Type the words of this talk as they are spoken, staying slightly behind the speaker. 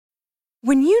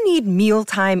When you need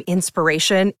mealtime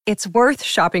inspiration, it's worth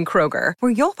shopping Kroger,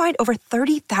 where you'll find over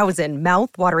 30,000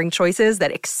 mouth-watering choices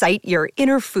that excite your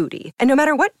inner foodie. And no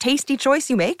matter what tasty choice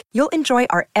you make, you'll enjoy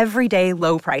our everyday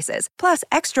low prices, plus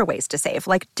extra ways to save,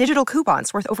 like digital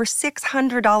coupons worth over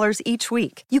 $600 each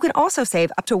week. You can also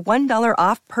save up to $1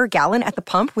 off per gallon at the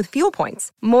pump with fuel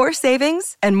points. More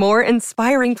savings and more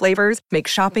inspiring flavors make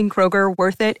shopping Kroger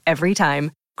worth it every time.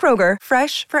 Kroger,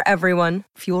 fresh for everyone.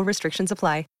 Fuel restrictions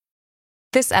apply.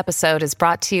 This episode is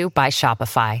brought to you by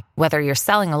Shopify. Whether you're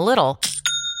selling a little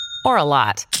or a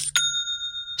lot,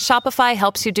 Shopify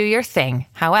helps you do your thing,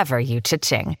 however you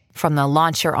cha-ching. From the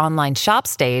launch your online shop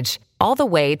stage, all the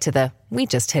way to the we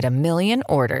just hit 1 million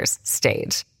orders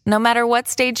stage. No matter what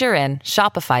stage you're in,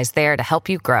 Shopify's there to help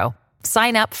you grow.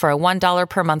 Sign up for a $1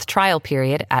 per month trial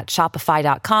period at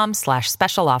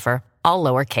shopify.com/special offer, all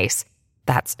lowercase.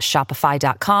 That's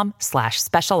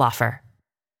shopify.com/special offer.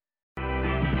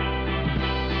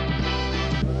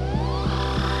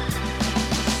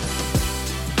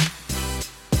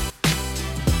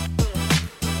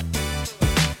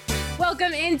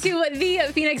 Welcome into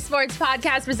the Phoenix Sports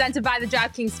Podcast presented by the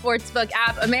DraftKings Sportsbook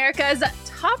app, America's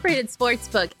top-rated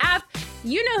sportsbook app.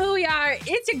 You know who we are.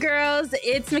 It's your girls.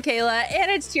 It's Michaela and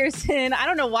it's Kirsten. I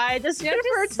don't know why I just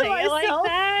referred to myself like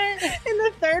that in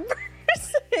the third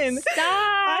person. Stop.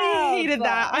 I hated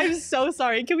that. I'm so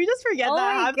sorry. Can we just forget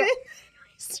that happened?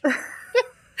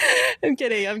 I'm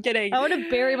kidding. I want to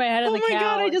bury my head on the couch. Oh my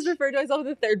God, I just referred to myself in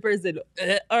the third person.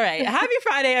 All right. Happy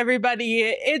Friday, everybody.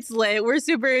 It's lit. We're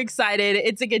super excited.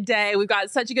 It's a good day. We've got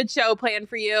such a good show planned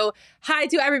for you. Hi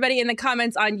to everybody in the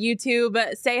comments on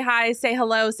YouTube. Say hi, say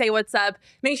hello, say what's up.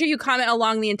 Make sure you comment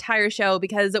along the entire show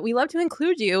because we love to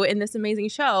include you in this amazing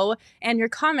show, and your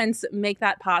comments make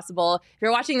that possible. If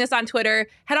you're watching this on Twitter,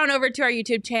 head on over to our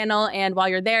YouTube channel, and while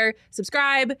you're there,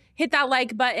 subscribe, hit that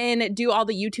like button, do all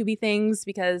the YouTube-y things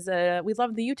because we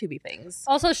love the YouTube-y things.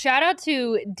 Also, shout out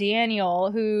to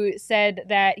Daniel, who said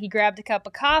that he grabbed a cup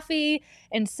of coffee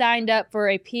and signed up for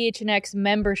a PHNX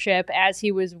membership as he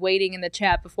was waiting in the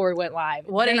chat before he went live.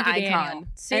 What Thank an you, icon. Daniel.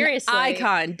 Seriously. An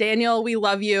icon. Daniel, we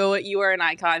love you. You are an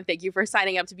icon. Thank you for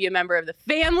signing up to be a member of the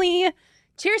family.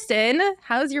 Kirsten,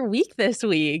 how's your week this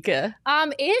week? It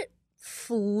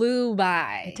flew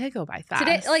by. It did go by fast.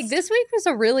 Today, this week was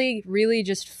a really, really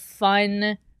just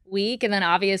fun week. And then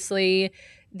obviously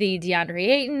the DeAndre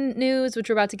Ayton news, which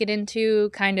we're about to get into,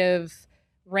 kind of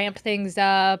ramp things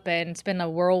up, and it's been a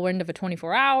whirlwind of a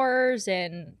 24 hours.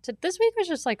 And this week was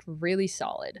just really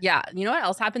solid. Yeah. You know what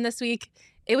else happened this week?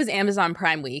 It was Amazon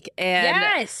Prime week. And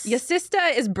yes, your sister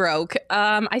is broke.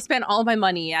 I spent all my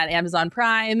money at Amazon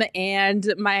Prime,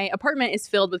 and my apartment is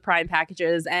filled with Prime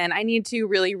packages, and I need to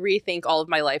really rethink all of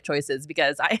my life choices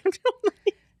because I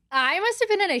must have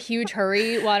been in a huge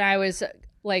hurry when I was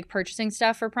purchasing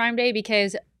stuff for Prime Day,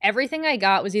 because everything I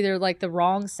got was either the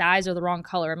wrong size or the wrong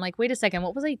color. I'm like, wait a second,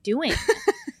 what was I doing?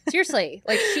 Seriously,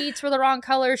 sheets were the wrong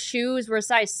color, shoes were a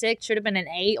size 6, should have been an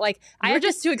 8. I was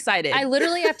just too excited. I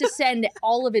literally have to send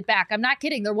all of it back. I'm not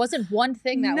kidding. There wasn't one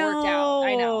thing that worked out.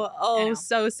 I know. Oh, I know.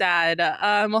 So sad.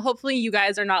 Well, hopefully you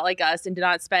guys are not like us and did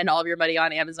not spend all of your money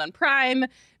on Amazon Prime,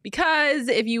 because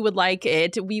if you would like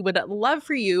it, we would love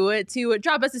for you to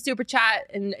drop us a super chat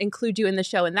and include you in the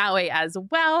show in that way as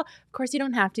well. Of course, you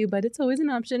don't have to, but it's always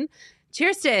an option.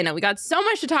 Kirsten, we got so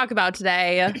much to talk about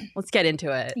today. Let's get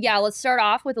into it. Yeah, let's start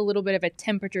off with a little bit of a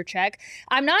temperature check.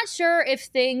 I'm not sure if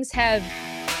things have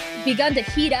begun to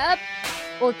heat up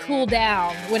or cool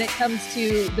down when it comes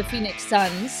to the Phoenix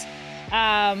Suns.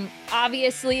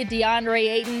 Obviously, DeAndre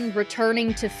Ayton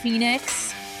returning to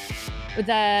Phoenix. With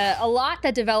a lot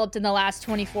that developed in the last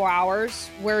 24 hours.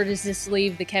 Where does this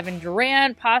leave the Kevin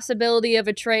Durant possibility of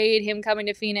a trade, him coming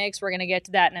to Phoenix? We're going to get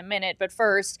to that in a minute. But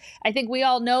first, I think we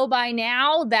all know by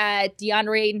now that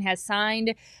DeAndre Ayton has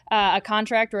signed a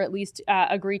contract, or at least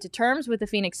agreed to terms with the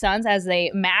Phoenix Suns as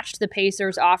they matched the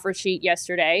Pacers offer sheet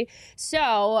yesterday.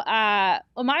 So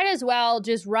we might as well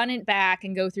just run it back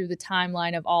and go through the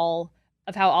timeline of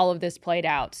how all of this played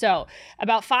out. So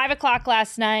about 5 o'clock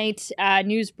last night,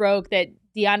 news broke that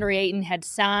DeAndre Ayton had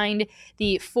signed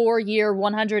the 4-year,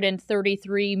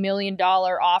 $133 million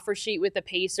offer sheet with the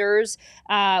Pacers,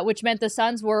 which meant the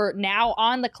Suns were now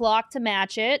on the clock to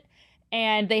match it.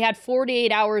 And they had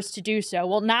 48 hours to do so.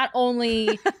 Well, not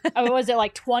only was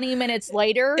it 20 minutes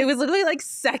later. It was literally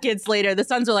seconds later. The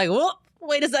Suns were like, whoa,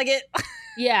 wait a second.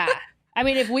 Yeah. I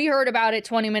mean, if we heard about it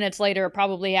 20 minutes later, it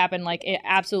probably happened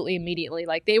absolutely immediately.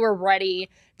 They were ready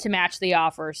to match the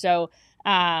offer. So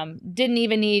didn't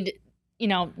even need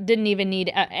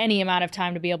any amount of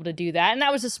time to be able to do that. And that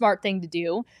was a smart thing to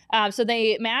do. So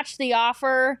they matched the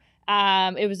offer.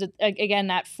 It was, again,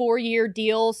 that 4-year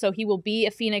deal. So he will be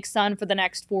a Phoenix Sun for the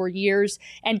next 4 years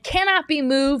and cannot be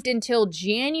moved until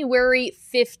January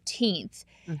 15th.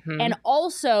 And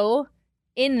also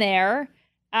in there,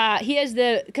 he has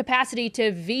the capacity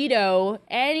to veto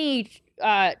any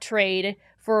trade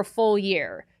for a full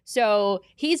year. So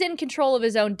he's in control of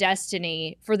his own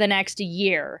destiny for the next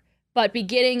year. But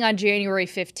beginning on January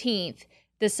 15th,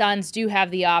 the Suns do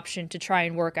have the option to try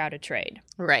and work out a trade.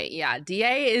 Right. Yeah.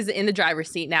 DA is in the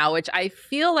driver's seat now, which I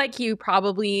feel like he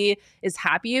probably is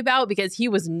happy about because he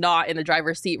was not in the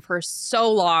driver's seat for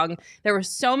so long. There were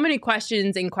so many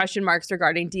questions and question marks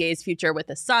regarding DA's future with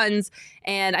the Suns.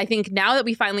 And I think now that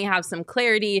we finally have some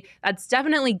clarity, that's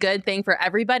definitely a good thing for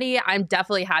everybody. I'm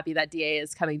definitely happy that DA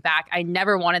is coming back. I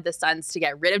never wanted the Suns to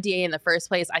get rid of DA in the first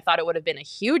place. I thought it would have been a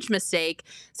huge mistake.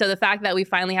 So the fact that we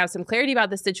finally have some clarity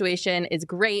about the situation is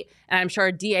great. And I'm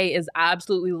sure DA is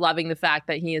absolutely loving the fact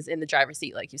that he is in the driver's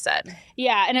seat, like you said.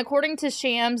 Yeah, and according to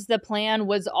Shams, the plan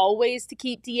was always to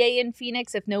keep DA in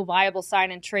Phoenix if no viable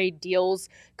sign and trade deals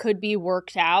could be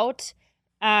worked out.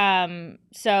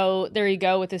 So there you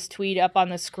go with this tweet up on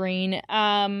the screen.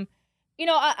 I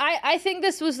think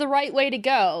this was the right way to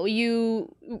go.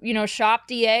 You shop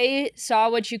DA, saw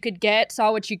what you could get,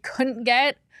 saw what you couldn't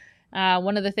get.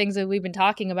 One of the things that we've been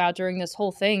talking about during this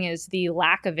whole thing is the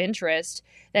lack of interest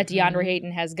that DeAndre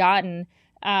Ayton has gotten.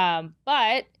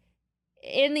 But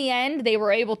in the end, they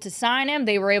were able to sign him.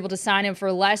 They were able to sign him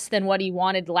for less than what he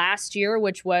wanted last year,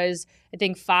 which was, I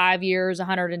think, 5 years,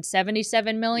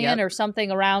 $177 million or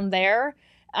something around there.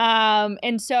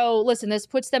 And so, listen, this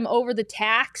puts them over the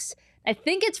tax. I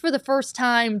think it's for the first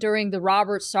time during the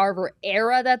Robert Sarver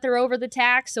era that they're over the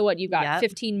tax. So what, you've got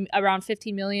around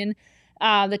 $15 million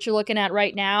that you're looking at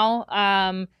right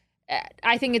now.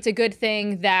 I think it's a good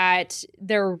thing that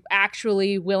they're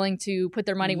actually willing to put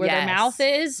their money where their mouth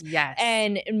is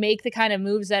and make the kind of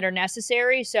moves that are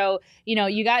necessary. So,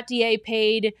 you got DA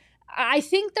paid. I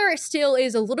think there still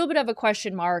is a little bit of a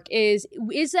question mark. Is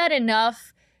that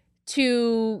enough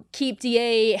to keep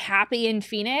DA happy in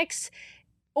Phoenix?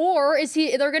 Or is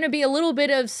there going to be a little bit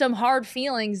of some hard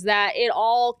feelings that it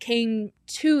all came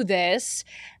to this?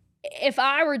 If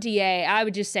I were DA, I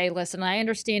would just say, listen, I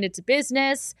understand it's a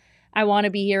business. I want to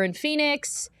be here in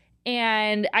Phoenix,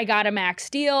 and I got a max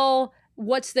deal.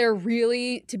 What's there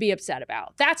really to be upset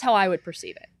about? That's how I would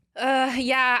perceive it.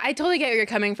 Yeah, I totally get where you're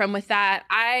coming from with that.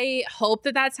 I hope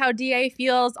that that's how DA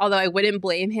feels, although I wouldn't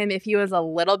blame him if he was a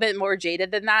little bit more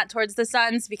jaded than that towards the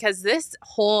Suns, because this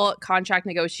whole contract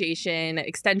negotiation,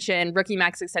 extension, rookie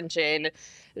max extension,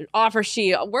 offer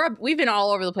sheet, we've been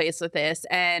all over the place with this.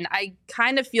 And I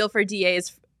kind of feel for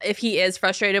DA's if he is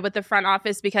frustrated with the front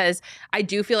office, because I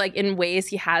do feel like in ways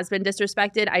he has been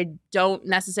disrespected. I don't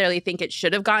necessarily think it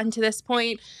should have gotten to this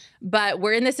point, but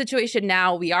we're in this situation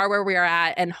now. We are where we are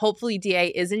at, and hopefully DA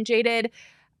isn't jaded.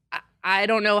 I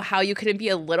don't know how you couldn't be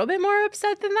a little bit more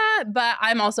upset than that, but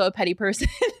I'm also a petty person.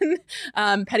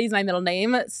 Petty's my middle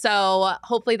name. So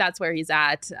hopefully that's where he's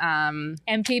at.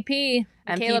 MPP.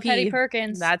 Michaela Petty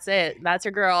Perkins. That's it. That's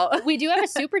her girl. We do have a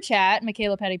super chat,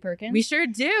 Michaela Petty Perkins. We sure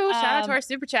do. Shout out to our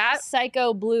super chat.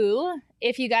 Psycho Blue.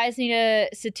 If you guys need a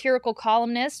satirical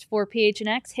columnist for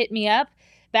PHNX, hit me up.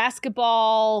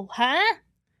 Basketball, huh?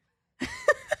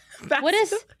 What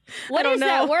is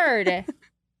that word?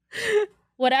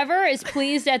 Whatever is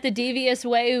pleased at the devious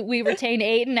way we retained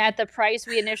Ayton at the price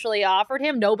we initially offered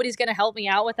him. Nobody's going to help me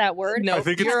out with that word. No, I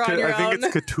think it's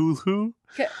Cthulhu.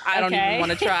 I don't even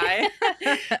want to try.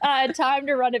 Time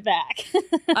to run it back.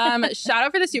 Shout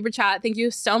out for the super chat. Thank you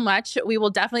so much. We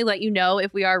will definitely let you know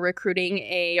if we are recruiting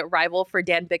a rival for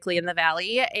Dan Bickley in the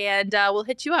Valley, and we'll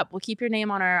hit you up. We'll keep your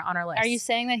name on our list. Are you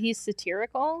saying that he's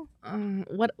satirical?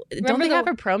 What? Don't they have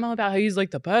a promo about how he's like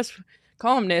the best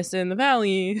columnist in the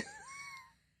Valley?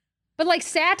 But like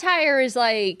satire is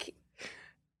like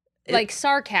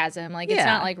sarcasm. Like it's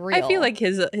not like real. I feel like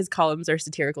his columns are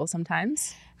satirical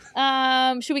sometimes.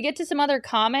 Should we get to some other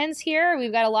comments here?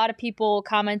 We've got a lot of people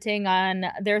commenting on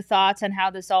their thoughts on how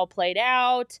this all played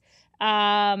out.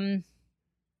 Omar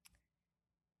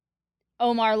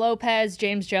Lopez,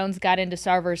 James Jones got into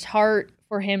Sarver's heart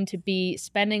for him to be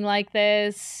spending like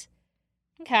this.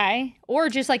 Okay. Or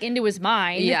just like into his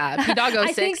mind. Yeah. P-Doggo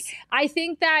 6. I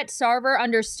think that Sarver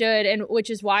understood, and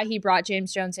which is why he brought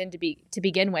James Jones in to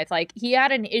begin with. Like, he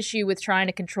had an issue with trying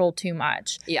to control too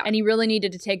much. Yeah. And he really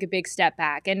needed to take a big step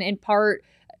back. And in part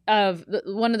of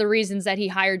one of the reasons that he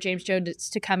hired James Jones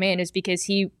to come in is because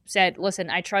he said, listen,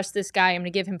 I trust this guy. I'm going to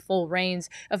give him full reins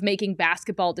of making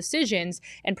basketball decisions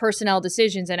and personnel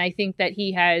decisions. And I think that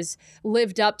he has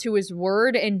lived up to his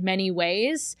word in many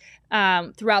ways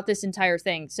throughout this entire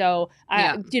thing. So,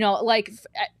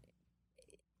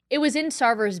 it was in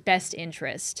Sarver's best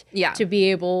interest to be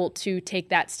able to take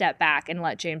that step back and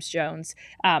let James Jones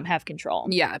have control.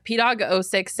 Yeah.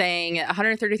 PDog06 saying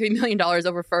 $133 million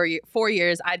over 4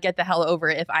 years. I'd get the hell over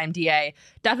it if I'm DA.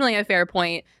 Definitely a fair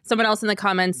point. Someone else in the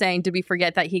comments saying, did we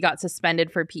forget that he got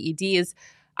suspended for PEDs?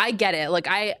 I get it. Like,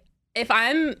 if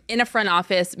I'm in a front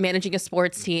office managing a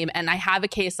sports team and I have a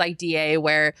case like DA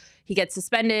where he gets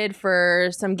suspended for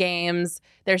some games,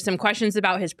 there's some questions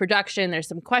about his production, there's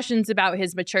some questions about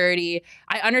his maturity.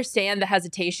 I understand the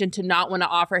hesitation to not want to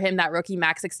offer him that rookie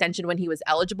max extension when he was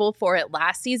eligible for it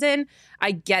last season.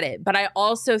 I get it. But I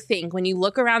also think when you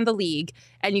look around the league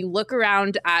and you look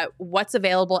around at what's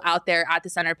available out there at the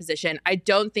center position, I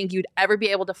don't think you'd ever be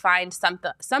able to find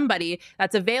somebody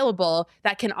that's available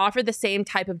that can offer the same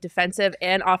type of defensive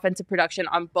and offensive production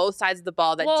on both sides of the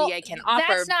ball that DA can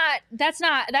offer. That's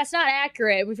not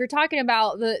accurate. If you're talking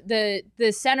about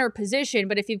the center position,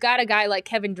 but if you've got a guy like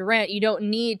Kevin Durant, you don't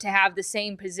need to have the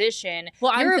same position.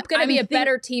 Well, you're going to be a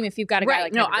better team if you've got a guy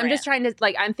like Kevin Durant. I'm just trying to,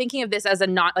 like, I'm thinking of this as a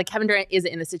not, like, Kevin Durant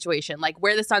isn't in the situation. Like,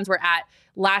 where the Suns were at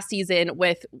last season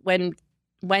with when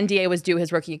DA was due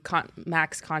his rookie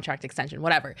max contract extension,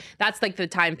 whatever. That's like the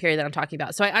time period that I'm talking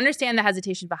about. So I understand the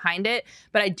hesitation behind it,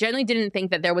 but I generally didn't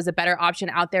think that there was a better option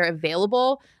out there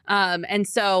available. And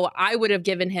so I would have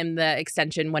given him the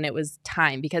extension when it was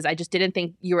time, because I just didn't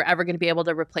think you were ever going to be able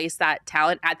to replace that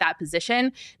talent at that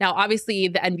position. Now, obviously,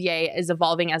 the NBA is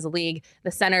evolving as a league.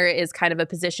 The center is kind of a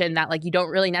position that, like, you don't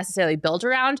really necessarily build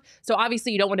around. So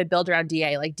obviously, you don't want to build around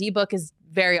DA. Like, D-Book is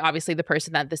very obviously the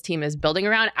person that this team is building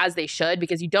around, as they should,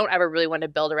 because you don't ever really want to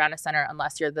build around a center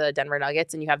unless you're the Denver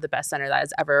Nuggets and you have the best center that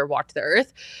has ever walked the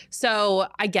earth. So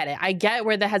I get it. I get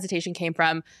where the hesitation came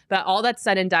from, but all that's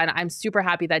said and done, I'm super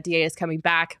happy that DA is coming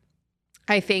back.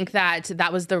 I think that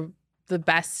was the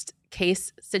best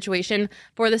case situation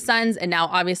for the Suns. And now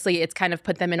obviously it's kind of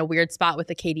put them in a weird spot with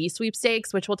the KD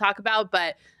sweepstakes, which we'll talk about.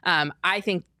 But I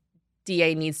think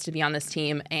DA needs to be on this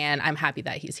team, and I'm happy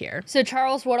that he's here. So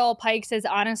Charles Woodall Pike says,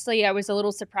 honestly, I was a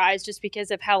little surprised just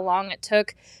because of how long it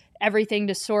took everything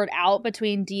to sort out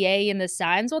between DA and the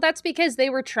Suns. Well, that's because they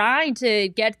were trying to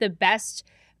get the best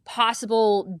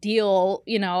possible deal,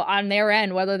 on their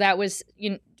end, whether that was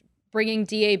bringing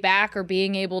DA back or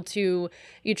being able to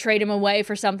trade him away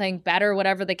for something better,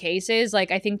 whatever the case is. Like,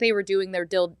 I think they were doing their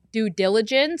due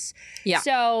diligence. Yeah.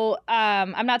 So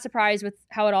I'm not surprised with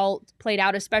how it all played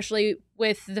out, especially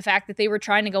with the fact that they were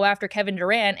trying to go after Kevin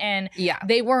Durant, and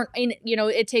they weren't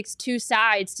it takes two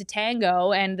sides to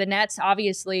tango, and the Nets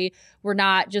obviously were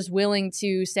not just willing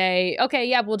to say, okay,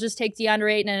 yeah, we'll just take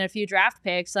DeAndre Ayton and a few draft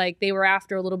picks. Like, they were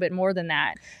after a little bit more than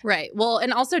that. Right. Well,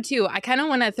 and also too, I kind of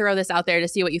want to throw this out there to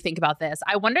see what you think about this.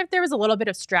 I wonder if there was a little bit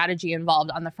of strategy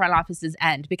involved on the front office's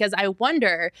end, because I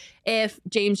wonder if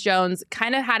James Jones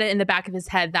kind of had it in the back of his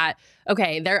head that,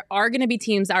 okay, there are going to be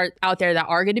teams out there that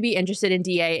are going to be interested in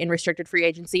DA in restricted free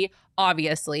agency.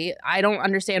 Obviously, I don't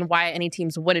understand why any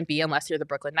teams wouldn't be unless you're the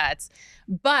Brooklyn Nets.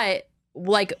 But,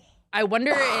 like, I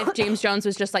wonder if James Jones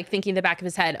was just, like, thinking in the back of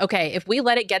his head, okay, if we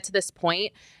let it get to this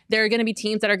point, there are going to be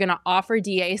teams that are going to offer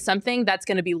DA something that's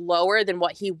going to be lower than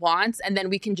what he wants, and then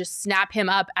we can just snap him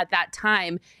up at that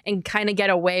time and kind of get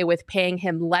away with paying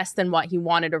him less than what he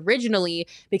wanted originally,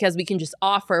 because we can just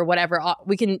offer whatever,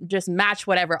 we can just match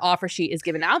whatever offer sheet is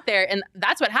given out there. And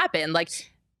that's what happened. Like,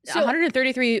 so,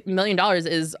 $133 million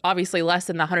is obviously less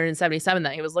than the $177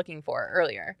 that he was looking for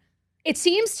earlier. It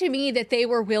seems to me that they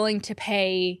were willing to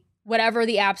pay whatever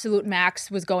the absolute max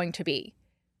was going to be.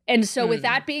 And so with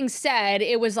that being said,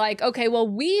 it was like, okay, well,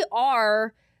 we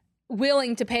are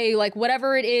willing to pay like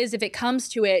whatever it is if it comes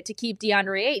to it to keep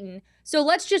DeAndre Ayton. So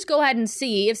let's just go ahead and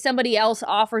see if somebody else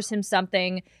offers him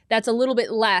something that's a little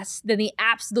bit less than the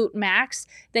absolute max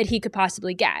that he could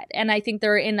possibly get. And I think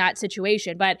they're in that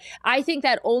situation. But I think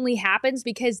that only happens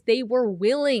because they were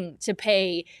willing to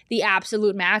pay the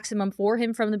absolute maximum for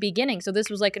him from the beginning. So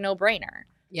this was like a no-brainer.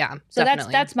 Yeah, so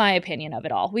definitely. That's my opinion of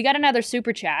it all. We got another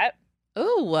super chat.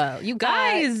 Oh, you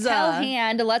guys. Tell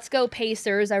Hand, let's go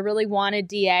Pacers. I really wanted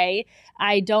DA.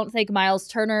 I don't think Miles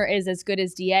Turner is as good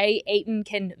as DA. Ayton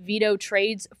can veto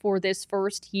trades for this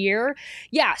first year.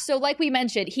 Yeah, so like we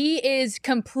mentioned, he is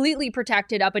completely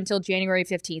protected up until January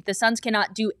 15th. The Suns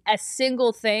cannot do a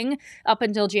single thing up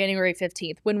until January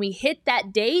 15th. When we hit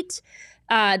that date,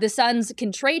 the Suns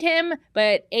can trade him,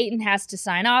 but Ayton has to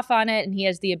sign off on it, and he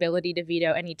has the ability to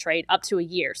veto any trade up to a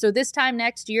year. So this time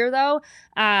next year, though,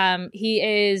 he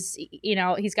is,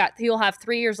 he'll have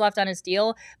 3 years left on his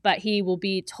deal, but he will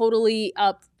be totally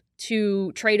up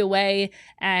to trade away,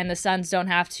 and the Suns don't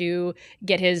have to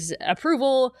get his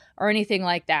approval or anything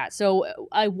like that. So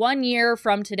 1 year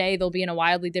from today, they'll be in a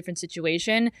wildly different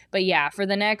situation. But yeah, for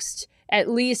the next at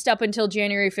least up until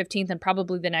January 15th and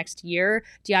probably the next year,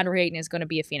 DeAndre Ayton is going to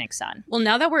be a Phoenix Sun. Well,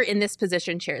 now that we're in this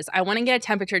position, Cheers, I want to get a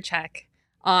temperature check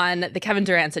on the Kevin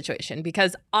Durant situation,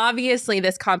 because obviously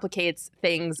this complicates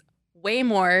things way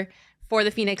more for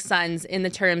the Phoenix Suns in the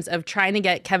terms of trying to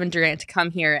get Kevin Durant to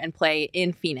come here and play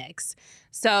in Phoenix.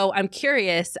 So I'm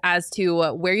curious as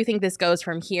to where you think this goes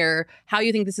from here, how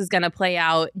you think this is going to play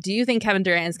out. Do you think Kevin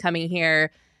Durant is coming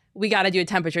here? We got to do a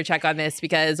temperature check on this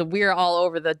because we're all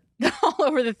over the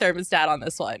thermostat on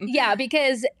this one. Yeah,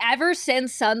 because ever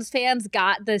since Suns fans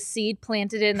got the seed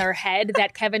planted in their head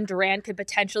that Kevin Durant could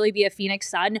potentially be a Phoenix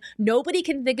Sun, nobody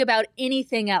can think about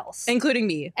anything else, including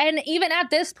me. And even at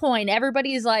this point,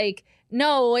 everybody's like,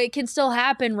 no, it can still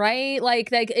happen, right? Like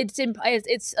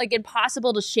it's like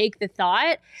impossible to shake the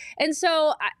thought. And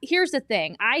so here's the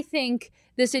thing. I think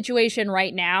the situation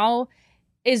right now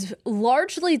is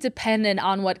largely dependent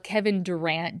on what Kevin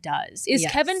Durant does. Is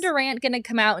Kevin Durant going to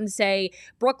come out and say,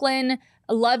 Brooklyn,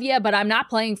 I love you, but I'm not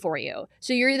playing for you.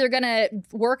 So you're either going to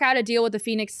work out a deal with the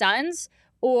Phoenix Suns,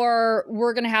 or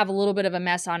we're going to have a little bit of a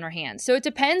mess on our hands. So it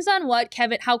depends on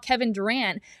how Kevin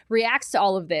Durant reacts to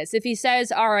all of this. If he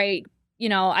says, all right,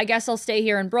 I guess I'll stay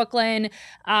here in Brooklyn.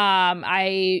 I'm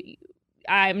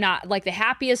not like the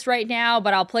happiest right now,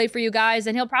 but I'll play for you guys,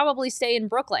 and he'll probably stay in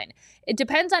Brooklyn. It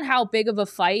depends on how big of a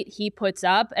fight he puts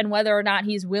up and whether or not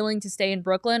he's willing to stay in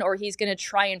Brooklyn or he's going to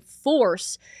try and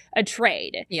force a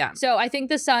trade. Yeah. So I think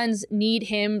the Suns need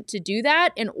him to do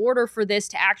that in order for this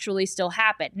to actually still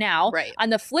happen. Now, on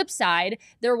the flip side,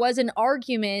 there was an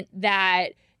argument that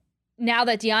now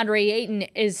that DeAndre Ayton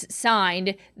is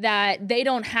signed, that they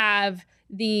don't have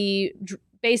the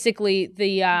pieces,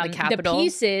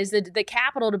 the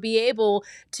capital to be able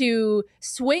to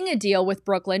swing a deal with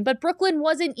Brooklyn. But Brooklyn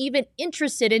wasn't even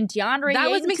interested in DeAndre Ayton.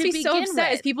 That was makes me so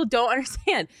upset, is people don't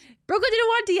understand. Brooklyn didn't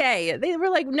want DA. They were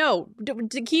like, no,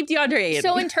 to keep DeAndre Ayton.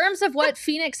 So in terms of what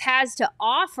Phoenix has to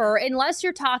offer, unless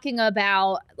you're talking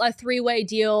about a three-way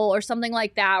deal or something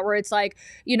like that, where it's like,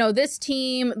 this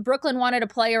team, Brooklyn wanted a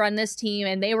player on this team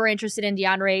and they were interested in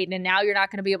DeAndre Ayton, and now you're not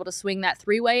going to be able to swing that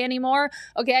three-way anymore.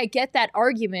 Okay, I get that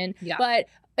argument, but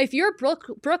if you're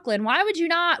Brooklyn, why would you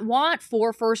not want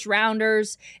 4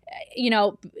 first-rounders,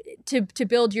 to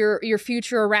build your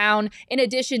future around, in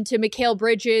addition to Mikal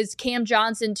Bridges, Cam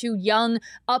Johnson, 2 young,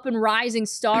 up and rising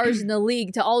stars in the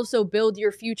league to also build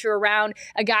your future around,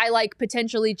 a guy like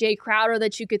potentially Jay Crowder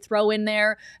that you could throw in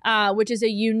there, which is a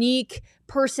unique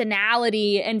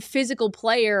personality and physical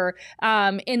player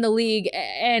in the league,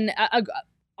 and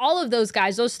all of those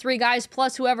guys, those 3 guys,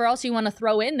 plus whoever else you want to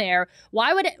throw in there,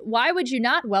 why would you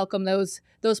not welcome those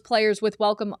players with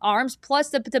welcome arms, plus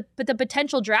the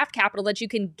potential draft capital that you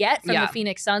can get from the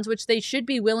Phoenix Suns, which they should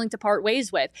be willing to part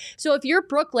ways with? So if you're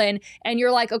Brooklyn and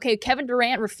you're like, okay, Kevin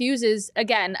Durant refuses,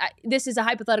 again, this is a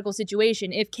hypothetical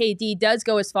situation. If KD does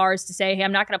go as far as to say, hey,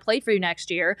 I'm not going to play for you next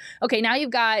year. Okay, now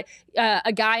you've got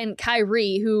a guy in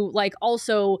Kyrie who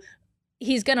also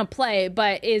he's going to play,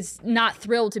 but is not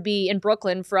thrilled to be in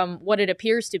Brooklyn from what it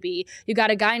appears to be. You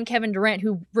got a guy in Kevin Durant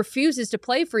who refuses to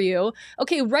play for you.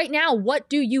 Okay, right now, what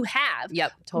do you have?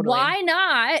 Yep, totally. Why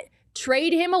not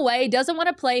trade him away? Doesn't want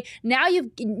to play. Now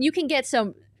you can get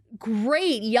some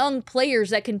great young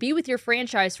players that can be with your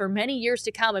franchise for many years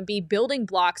to come and be building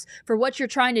blocks for what you're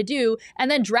trying to do, and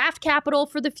then draft capital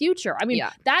for the future. I mean,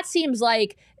 that seems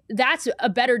like that's a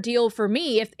better deal for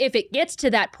me if it gets to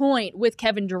that point with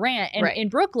Kevin Durant in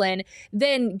Brooklyn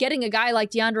than getting a guy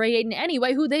like DeAndre Ayton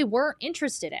anyway, who they weren't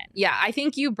interested in. Yeah, I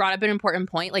think you brought up an important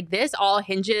point. Like, this all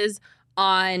hinges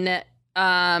on,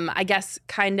 I guess,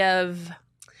 kind of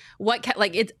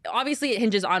it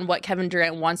hinges on what Kevin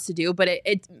Durant wants to do, but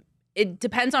it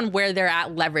depends on where they're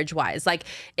at leverage wise. Like,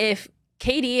 if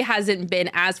KD hasn't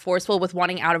been as forceful with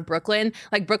wanting out of Brooklyn,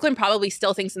 like, Brooklyn probably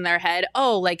still thinks in their head,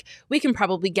 oh, like, we can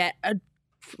probably get a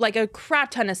crap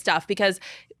ton of stuff because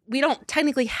we don't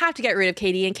technically have to get rid of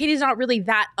KD, and KD's not really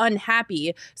that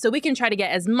unhappy. So we can try to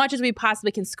get as much as we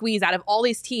possibly can squeeze out of all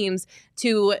these teams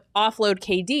to offload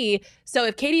KD. So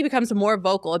if KD becomes more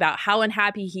vocal about how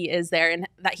unhappy he is there and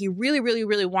that he really, really,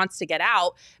 really wants to get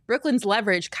out, Brooklyn's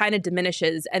leverage kind of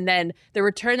diminishes, and then the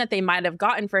return that they might have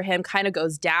gotten for him kind of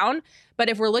goes down. But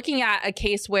if we're looking at a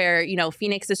case where,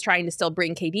 Phoenix is trying to still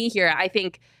bring KD here, I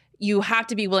think you have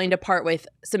to be willing to part with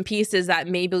some pieces that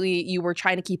maybe you were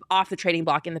trying to keep off the trading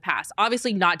block in the past.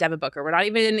 Obviously not Devin Booker. We're not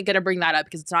even going to bring that up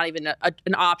because it's not even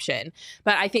an option.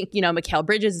 But I think, Mikal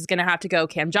Bridges is going to have to go.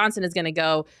 Cam Johnson is going to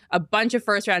go. A bunch of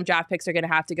first-round draft picks are going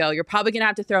to have to go. You're probably going to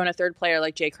have to throw in a third player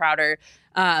like Jay Crowder.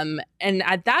 And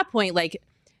at that point,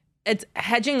 it's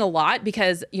hedging a lot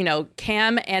because, you know,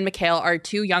 Cam and Mikal are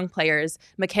two young players.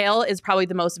 Mikal is probably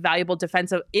the most valuable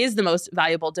defensive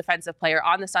player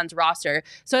on the Suns roster.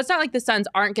 So it's not like the Suns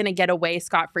aren't going to get away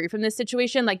scot-free from this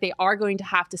situation. Like, they are going to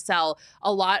have to sell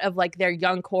a lot of like their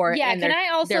young core and can I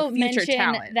also their future mention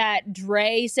talent. that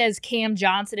Dre says Cam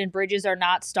Johnson and Bridges are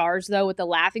not stars, though, with the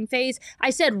laughing face? I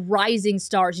said rising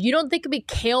stars. You don't think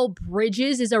Mikal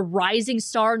Bridges is a rising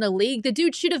star in the league? The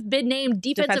dude should have been named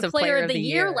Defensive Player of the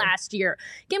Year last year.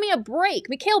 Give me a break.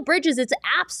 Mikal Bridges, it's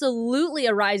absolutely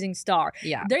a rising star.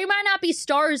 Yeah. They might not be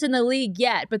stars in the league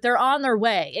yet, but they're on their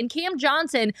way. And Cam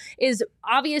Johnson is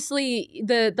obviously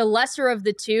the lesser of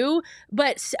the two,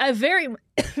 but a very,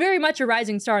 very much a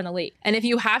rising star in the league. And if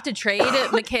you have to trade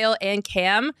Mikal and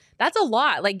Cam, that's a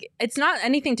lot. Like, it's not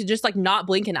anything to just like not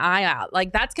blink an eye at.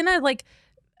 Like, that's gonna like,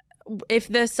 if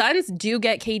the Suns do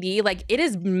get KD, like, it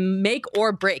is make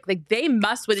or break. Like, they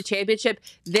must win the championship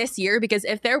this year, because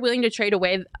if they're willing to trade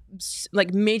away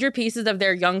like major pieces of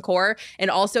their young core and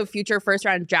also future first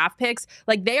round draft picks,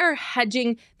 like, they are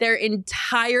hedging their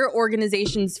entire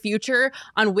organization's future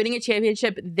on winning a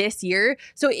championship this year.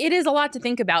 So it is a lot to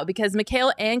think about, because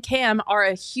Mikal and Cam are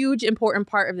a huge important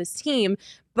part of this team.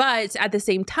 But at the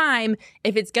same time,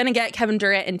 if it's going to get Kevin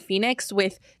Durant in Phoenix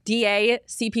with DA,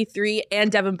 CP3, and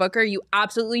Devin Booker, you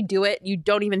absolutely do it. You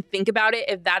don't even think about it.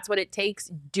 If that's what it takes,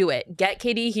 do it. Get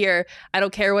KD here. I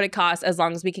don't care what it costs, as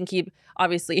long as we can keep,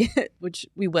 obviously, which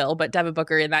we will, but Devin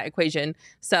Booker in that equation.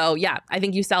 So yeah, I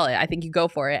think you sell it. I think you go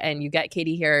for it and you get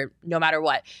KD here no matter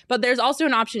what. But there's also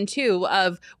an option too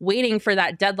of waiting for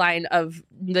that deadline of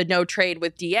the no trade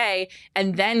with DA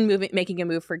and then making a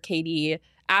move for KD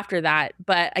after that.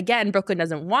 But again, Brooklyn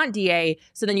doesn't want DA,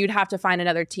 so then you'd have to find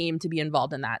another team to be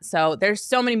involved in that. So there's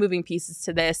so many moving pieces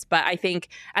to this, but I think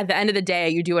at the end of the day,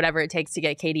 you do whatever it takes to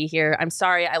get KD here. I'm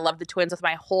sorry, I love the Twins with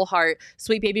my whole heart.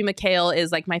 Sweet baby Mikal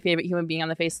is like my favorite human being on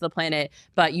the face of the planet,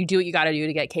 but you do what you got to do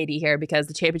to get KD here, because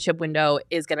the championship window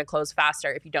is going to close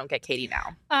faster if you don't get KD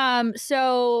now.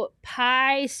 So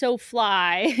Pie So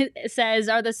Fly says,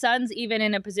 are the Suns even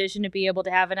in a position to be able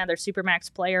to have another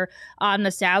Supermax player on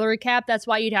the salary cap? That's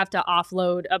why you'd have to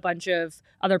offload a bunch of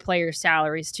other players'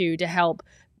 salaries too to help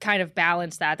kind of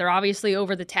balance that. They're obviously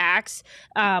over the tax,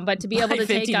 but to be able to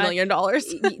take $15 million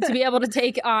to be able to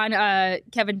take on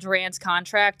Kevin Durant's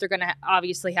contract, they're going to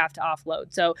obviously have to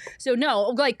offload. So no,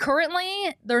 like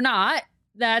currently they're not.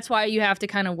 That's why you have to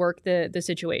kind of work the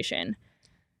situation.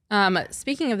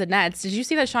 Speaking of the Nets, did you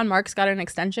see that Sean Marks got an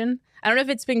extension? I don't know if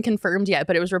it's been confirmed yet,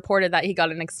 but it was reported that he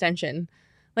got an extension.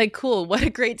 Like, cool. What a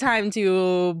great time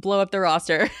to blow up the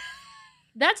roster.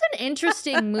 That's an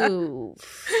interesting move.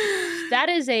 That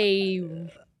is a,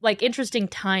 like, interesting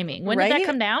timing. When did that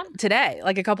come down? Today,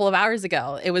 like a couple of hours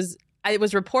ago. It was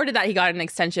reported that he got an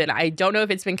extension. I don't know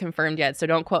if it's been confirmed yet, so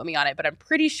don't quote me on it, but I'm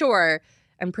pretty sure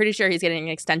he's getting an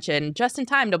extension just in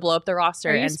time to blow up the roster.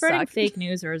 Are you spreading fake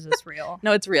news, or is this real?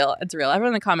 No, it's real. It's real.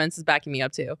 Everyone in the comments is backing me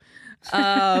up too.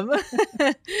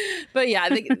 But yeah,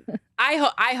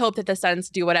 I hope that the Suns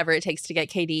do whatever it takes to get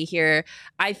KD here.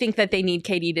 I think that they need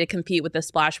KD to compete with the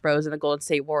Splash Bros and the Golden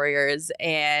State Warriors,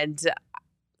 and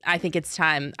I think it's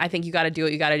time. I think you got to do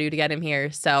what you got to do to get him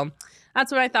here. So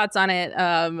that's my thoughts on it.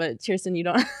 Kirsten, you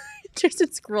don't. Just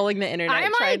scrolling the internet.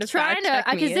 I'm like trying to,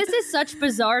 because this is such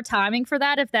bizarre timing for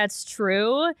that. If that's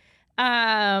true,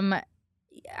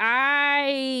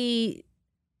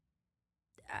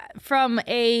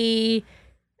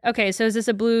 okay, so is this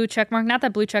a blue check mark? Not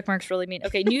that blue check marks really mean.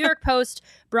 Okay, New York Post,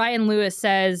 Brian Lewis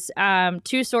says,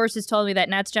 two sources told me that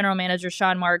Nets general manager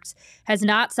Sean Marks has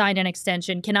not signed an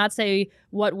extension, cannot say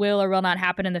what will or will not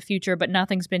happen in the future, but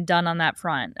nothing's been done on that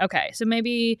front. Okay, so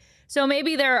maybe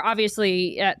they're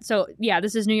obviously,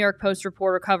 this is New York Post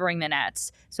reporter covering the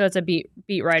Nets. So it's a beat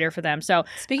writer for them. So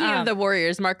speaking of the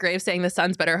Warriors, Mark Graves saying the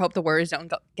Suns better hope the Warriors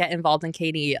don't get involved in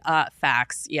KD.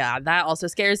 Facts. Yeah, that also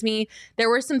scares me. There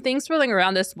were some things swirling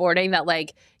around this morning that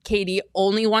like KD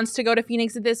only wants to go to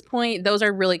Phoenix at this point. Those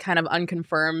are really kind of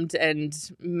unconfirmed and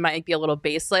might be a little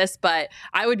baseless, but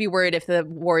I would be worried if the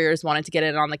Warriors wanted to get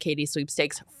in on the KD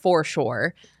sweepstakes for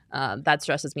sure. That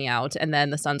stresses me out. And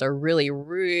then the Suns are really,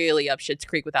 really up Schitt's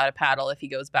Creek without a paddle if he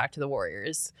goes back to the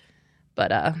Warriors.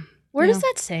 But where does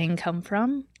that saying come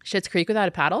from? Schitt's Creek without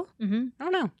a paddle? Mm-hmm. I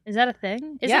don't know. Is that a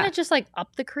thing? Isn't it just like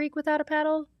up the creek without a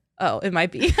paddle? Oh, it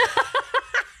might be.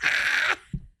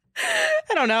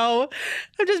 I don't know.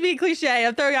 I'm just being cliche.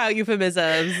 I'm throwing out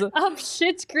euphemisms. Up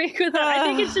Schitt's Creek without. I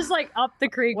think it's just like up the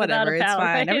creek whatever, without a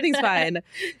paddle. It's fine. Everything's fine.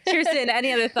 Kirsten,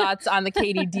 any other thoughts on the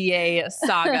KD DA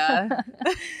saga?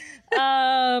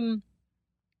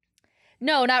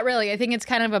 No, not really. I think it's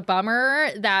kind of a bummer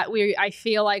that I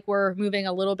feel like we're moving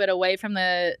a little bit away from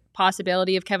the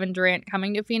possibility of Kevin Durant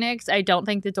coming to Phoenix. I don't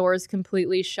think the door is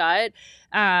completely shut.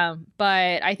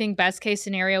 But I think best case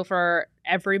scenario for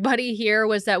everybody here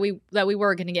was that we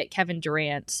were going to get Kevin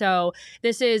Durant. So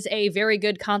this is a very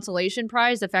good consolation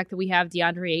prize, the fact that we have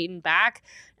DeAndre Ayton back.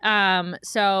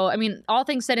 So, I mean, all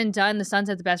things said and done, the Suns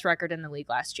had the best record in the league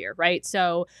last year, right?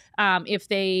 So if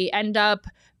they end up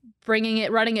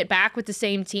running it back with the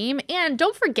same team, and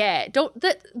don't forget,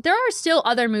 there are still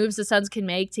other moves the Suns can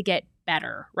make to get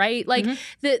better, right? Like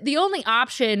the only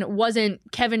option wasn't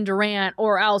Kevin Durant,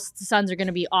 or else the Suns are going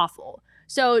to be awful.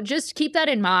 So just keep that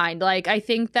in mind. Like, I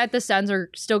think that the Suns are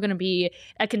still going to be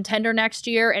a contender next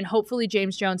year, and hopefully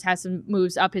James Jones has some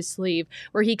moves up his sleeve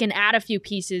where he can add a few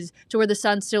pieces to where the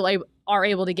Suns still are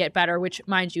able to get better, which,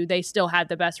 mind you, they still had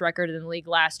the best record in the league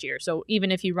last year. So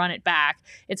even if you run it back,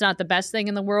 it's not the best thing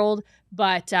in the world,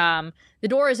 but the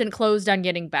door isn't closed on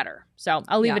getting better. So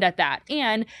I'll leave it at that.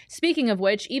 And speaking of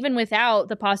which, even without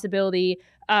the possibility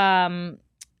or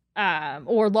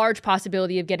large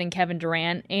possibility of getting Kevin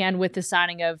Durant, and with the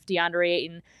signing of DeAndre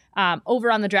Ayton,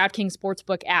 over on the DraftKings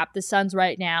Sportsbook app, the Suns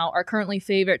right now are currently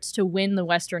favorites to win the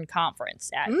Western Conference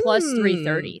at plus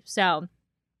 330. So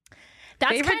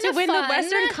that's favorite kind to of win fun. the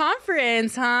Western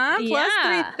Conference, huh? Plus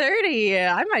 330.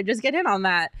 I might just get in on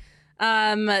that.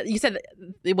 You said,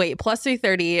 wait, plus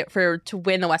 330 to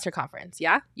win the Western Conference.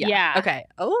 Yeah. Okay.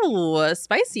 Oh,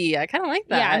 spicy. I kind of like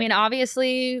that. Yeah. I mean,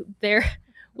 obviously,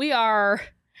 we are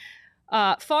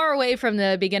far away from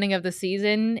the beginning of the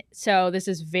season, so this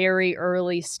is very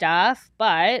early stuff.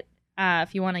 But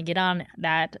if you want to get on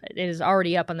that, it is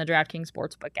already up on the DraftKings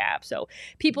Sportsbook app. So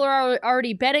people are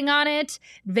already betting on it.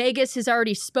 Vegas has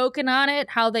already spoken on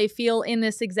it, how they feel in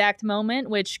this exact moment,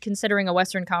 which, considering a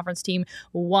Western Conference team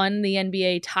won the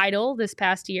NBA title this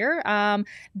past year,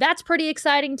 that's pretty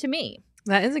exciting to me.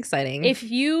 That is exciting. If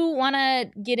you want to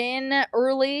get in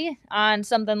early on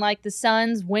something like the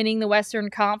Suns winning the Western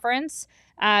Conference,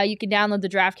 you can download the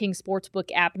DraftKings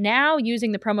Sportsbook app now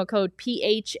using the promo code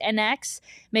PHNX.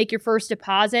 Make your first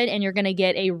deposit, and you're going to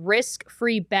get a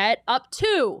risk-free bet up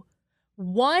to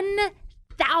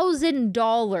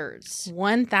 $1,000.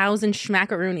 1,000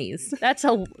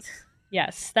 schmackaroonies.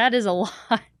 Yes, that is a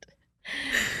lot.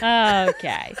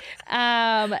 Okay.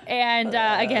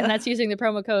 Again, that's using the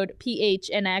promo code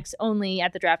PHNX only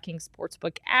at the DraftKings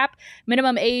Sportsbook app.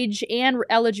 Minimum age and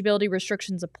eligibility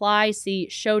restrictions apply. See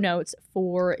show notes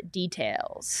for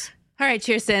details. All right,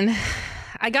 Kirsten,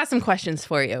 I got some questions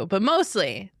for you, but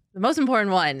mostly the most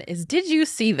important one is, did you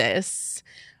see this?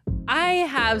 I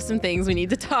have some things we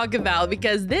need to talk about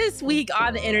because this week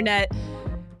on the internet,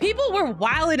 people were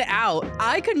wilding out.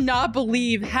 I could not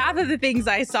believe half of the things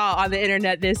I saw on the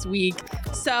internet this week.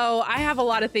 So I have a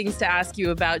lot of things to ask you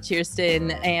about,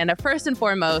 Kirsten. And first and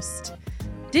foremost,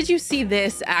 did you see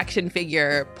this action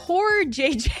figure? Poor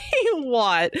JJ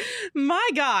Watt. My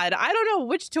God, I don't know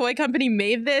which toy company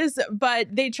made this,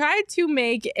 but they tried to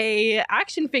make a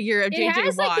action figure of JJ Watt. It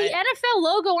has like the NFL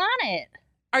logo on it.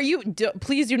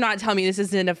 Please do not tell me this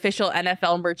is an official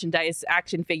NFL merchandise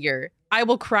action figure. I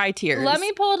will cry tears. Let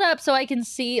me pull it up so I can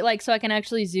see, so I can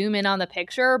actually zoom in on the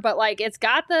picture. But it's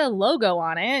got the logo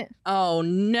on it. Oh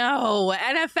no,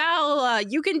 NFL!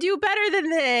 You can do better than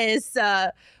this.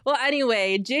 Well,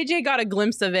 anyway, JJ got a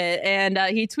glimpse of it, and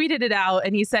he tweeted it out,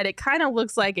 and he said it kind of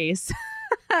looks like a sad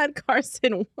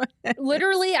Carson Wentz.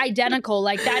 Literally identical.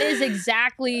 That is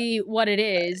exactly what it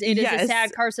is. It is a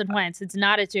sad Carson Wentz. It's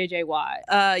not a JJ Watt.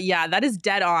 Yeah, that is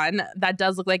dead on. That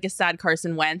does look like a sad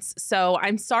Carson Wentz. So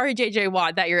I'm sorry, JJ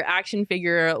Watt, that your action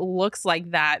figure looks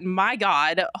like that. My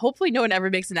God, hopefully no one ever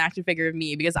makes an action figure of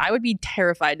me, because I would be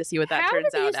terrified to see what that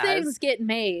turns out as. How do these things get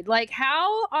made?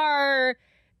 How are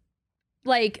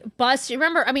busts?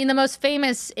 Remember, I mean, the most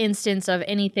famous instance of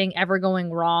anything ever going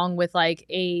wrong with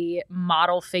a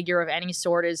model figure of any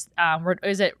sort is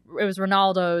it was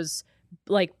Ronaldo's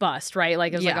bust, right?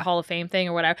 It was a Hall of Fame thing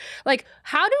or whatever.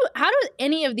 How do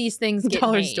any of these things get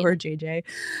Dollar made? Store JJ?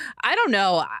 I don't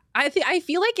know. I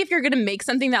feel like if you're gonna make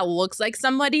something that looks like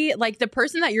somebody, the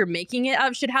person that you're making it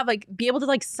of should have be able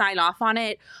to sign off on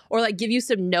it, or give you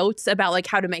some notes about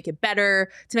how to make it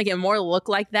better, to make it more look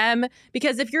like them.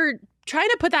 Because if you're trying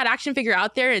to put that action figure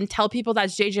out there and tell people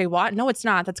that's JJ Watt. No, it's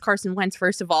not. That's Carson Wentz,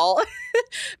 first of all.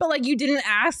 But like, you didn't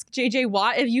ask JJ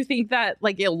Watt if you think that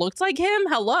like it looked like him.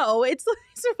 Hello, it's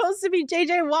supposed to be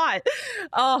JJ Watt.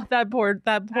 Oh, that poor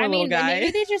little guy.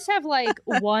 Maybe they just have like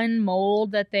one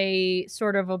mold that they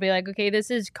sort of will be like, okay,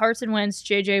 this is Carson Wentz,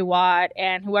 JJ Watt,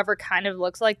 and whoever kind of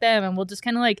looks like them, and we'll just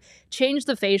kind of like change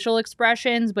the facial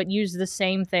expressions, but use the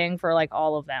same thing for like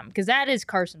all of them, because that is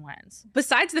Carson Wentz.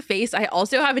 Besides the face, I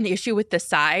also have an issue with the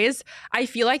size. I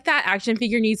feel like that action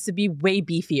figure needs to be way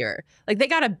beefier. Like they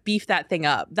gotta beef that thing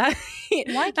up. That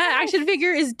action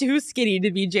figure is too skinny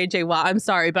to be JJ Watt. I'm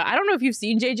sorry, but I don't know if you've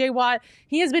seen JJ Watt.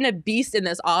 He has been a beast in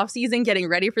this offseason, getting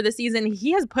ready for the season.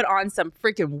 He has put on some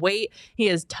freaking weight. He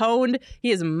is toned.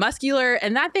 He is muscular,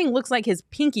 and that thing looks like his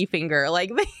pinky finger.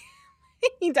 Like they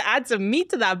need to add some meat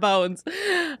to that bones.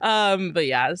 But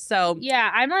yeah, so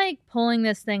yeah, I'm like pulling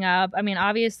this thing up. I mean,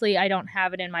 obviously I don't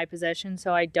have it in my possession,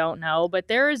 so I don't know, but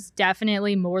there is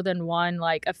definitely more than one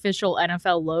like official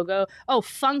NFL logo. Oh,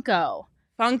 Funko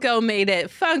made it.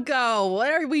 Funko,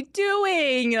 what are we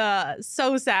doing?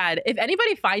 So sad. If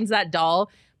anybody finds that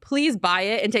doll, please buy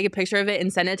it and take a picture of it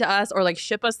and send it to us, or like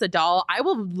ship us the doll. I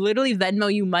will literally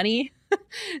Venmo you money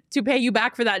to pay you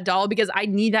back for that doll, because I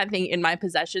need that thing in my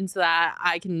possession so that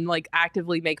I can like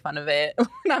actively make fun of it when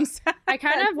I'm sad. I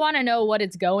kind of want to know what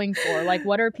it's going for. Like,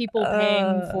 what are people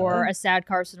paying for a sad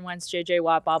Carson Wentz JJ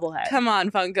Watt bobblehead? Come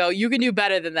on, Funko. You can do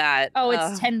better than that. Oh,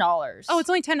 it's $10. Oh, it's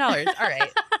only $10. All right.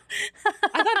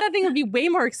 I thought that thing would be way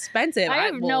more expensive. I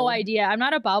have no idea. I'm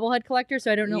not a bobblehead collector,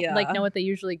 so I don't know know what they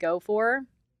usually go for.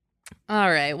 All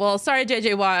right. Well, sorry,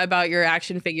 JJ Watt, about your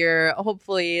action figure.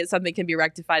 Hopefully something can be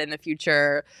rectified in the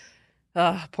future.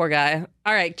 Oh, poor guy.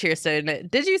 All right, Kirsten,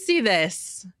 did you see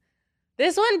this?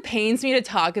 This one pains me to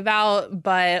talk about,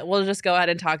 but we'll just go ahead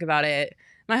and talk about it.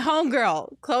 My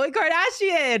homegirl, Khloe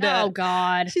Kardashian. Oh,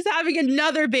 God. She's having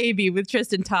another baby with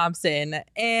Tristan Thompson.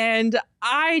 And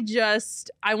I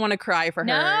want to cry for her.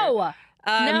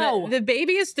 No. The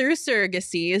baby is through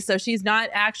surrogacy, so she's not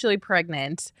actually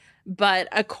pregnant. But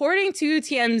according to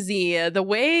TMZ, the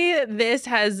way this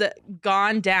has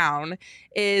gone down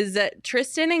is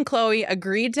Tristan and Khloe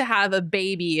agreed to have a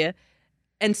baby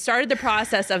and started the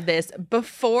process of this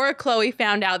before Khloe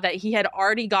found out that he had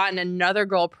already gotten another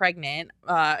girl pregnant,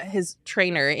 his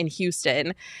trainer in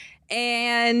Houston.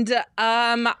 And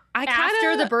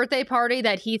after the birthday party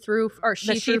that he threw, or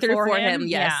she threw for him.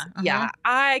 Yes. Yeah.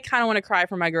 I kind of want to cry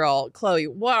for my girl,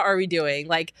 Khloe. What are we doing?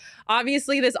 Like,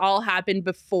 obviously this all happened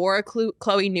before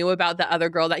Khloe knew about the other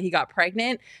girl that he got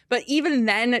pregnant. But even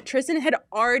then, Tristan had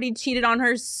already cheated on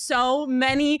her so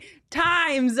many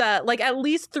times, like at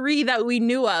least 3 that we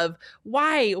knew of.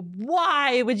 Why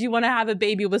would you want to have a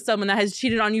baby with someone that has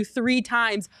cheated on you 3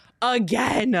 times?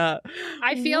 Again,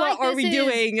 I feel what like are we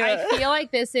doing? I feel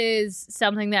like this is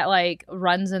something that like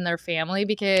runs in their family,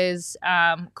 because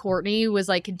Kourtney was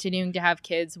like continuing to have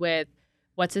kids with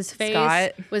what's his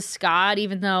face with Scott,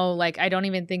 even though like I don't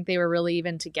even think they were really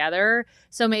even together.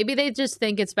 So maybe they just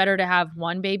think it's better to have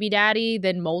one baby daddy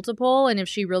than multiple. And if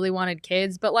she really wanted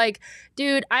kids, but like,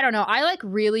 dude, I don't know. I like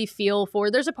really feel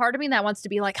for, there's a part of me that wants to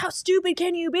be like, how stupid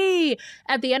can you be?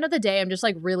 At the end of the day, I'm just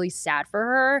like really sad for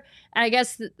her. And I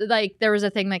guess like there was a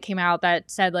thing that came out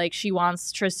that said like she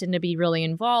wants Tristan to be really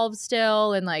involved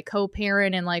still and like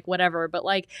co-parent and like whatever. But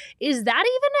like, is that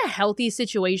even a healthy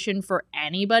situation for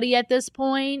anybody at this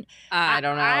point? I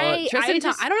don't know. I don't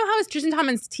know how his Tristan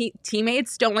Thompson's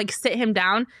teammates don't like sit him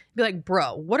down and be like,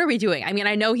 bro, what are we doing? I mean,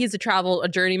 I know he's a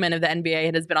journeyman of the NBA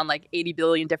and has been on like 80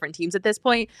 billion different teams at this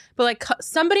point, but like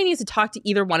somebody needs to talk to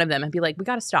either one of them and be like, we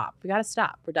got to stop.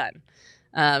 We're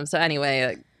done. So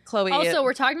anyway, Khloe. Also,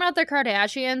 we're talking about the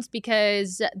Kardashians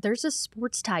because there's a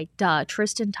sports tie,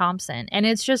 Tristan Thompson, and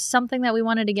it's just something that we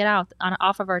wanted to get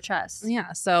off of our chests.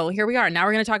 Yeah, so here we are. Now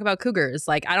we're going to talk about Cougars.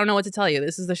 Like, I don't know what to tell you.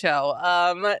 This is the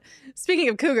show. Speaking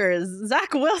of Cougars,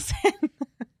 Zach Wilson.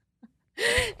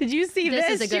 Did you see this?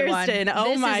 This is a good Kirsten? one.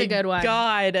 Oh my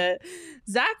God.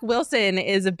 Zach Wilson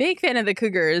is a big fan of the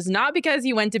Cougars, not because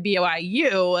he went to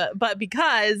BYU, but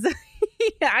because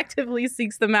he actively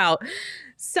seeks them out.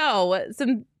 So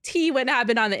some tea what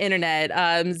happened on the internet.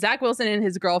 Zach Wilson and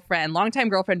his longtime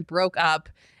girlfriend, broke up.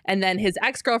 And then his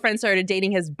ex-girlfriend started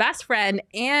dating his best friend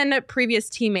and previous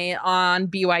teammate on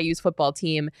BYU's football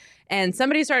team. And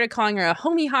somebody started calling her a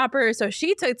homie hopper. So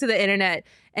she took to the internet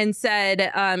and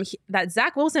said that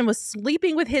Zach Wilson was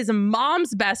sleeping with his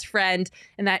mom's best friend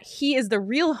and that he is the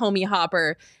real homie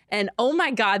hopper. And oh my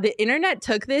God, the internet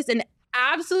took this and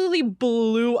absolutely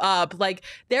blew up. Like,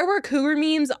 there were cougar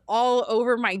memes all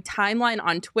over my timeline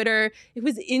on Twitter. It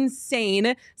was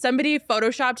insane. Somebody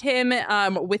photoshopped him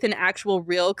with an actual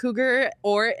real cougar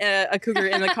or a cougar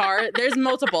in the car. There's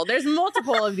multiple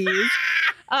of these.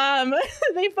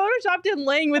 They photoshopped him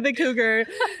laying with a cougar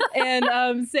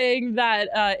and saying that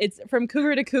it's From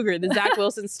Cougar to Cougar, the Zach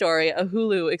Wilson story, a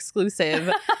Hulu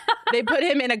exclusive. They put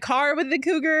him in a car with the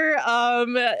cougar.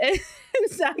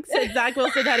 Zach said Zach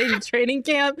Wilson had a training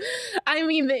camp. I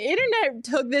mean, the internet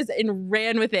took this and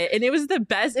ran with it, and it was the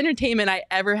best entertainment I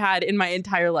ever had in my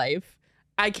entire life.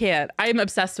 I can't. I'm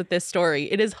obsessed with this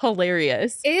story. It is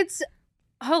hilarious. It's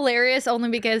hilarious only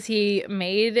because he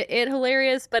made it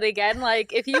hilarious, but again,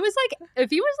 like if he was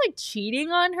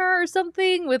cheating on her or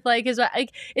something with like his,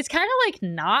 like, it's kind of like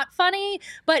not funny.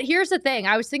 But here's the thing,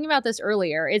 I was thinking about this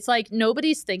earlier, it's like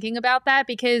nobody's thinking about that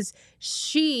because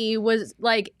she was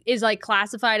like is like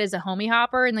classified as a homie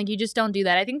hopper, and like you just don't do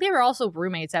that. I think they were also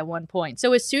roommates at one point,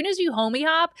 so as soon as you homie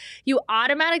hop, you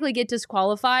automatically get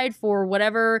disqualified for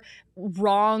whatever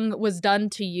wrong was done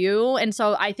to you. And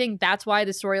so I think that's why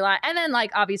the storyline, and then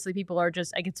like obviously people are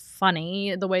just like, it's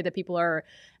funny the way that people are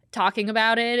talking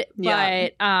about it. Yeah.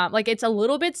 But like it's a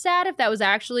little bit sad if that was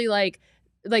actually like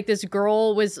this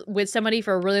girl was with somebody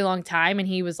for a really long time and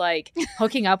he was like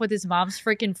hooking up with his mom's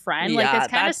freaking friend. Like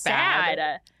that's kind of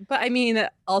sad. But I mean,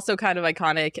 also kind of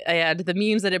iconic. And the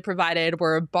memes that it provided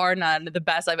were bar none the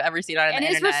best I've ever seen on the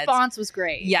internet. And his response was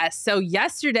great. Yes. So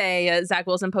yesterday, Zach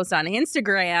Wilson posted on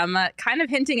Instagram, kind of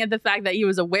hinting at the fact that he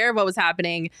was aware of what was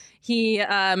happening. He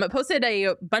posted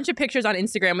a bunch of pictures on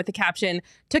Instagram with the caption,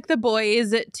 "Took the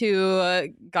boys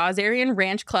to Gazarian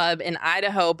Ranch Club in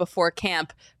Idaho before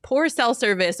camp. Poor cell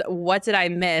service. What did I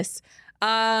miss?"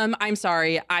 I'm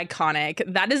sorry, iconic.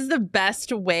 That is the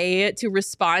best way to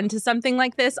respond to something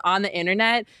like this on the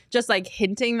internet. Just like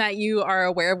hinting that you are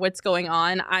aware of what's going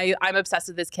on. I'm obsessed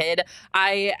with this kid.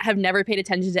 I have never paid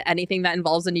attention to anything that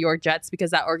involves the New York Jets because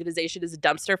that organization is a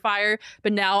dumpster fire.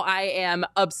 But now I am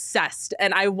obsessed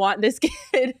and I want this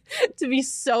kid to be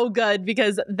so good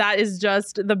because that is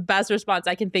just the best response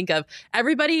I can think of.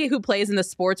 Everybody who plays in the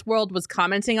sports world was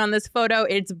commenting on this photo.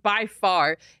 It's by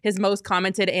far his most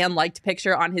commented and liked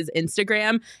picture on his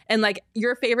Instagram, and like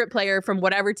your favorite player from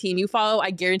whatever team you follow, I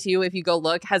guarantee you if you go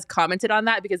look, has commented on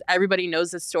that because everybody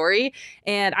knows the story,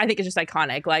 and I think it's just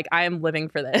iconic. Like, I am living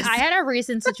for this. I had a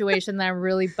recent situation that I'm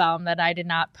really bummed that I did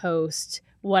not post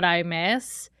what I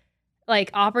miss.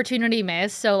 Like opportunity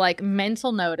miss. So like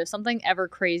mental note, if something ever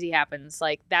crazy happens,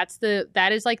 like that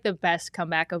is like the best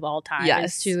comeback of all time.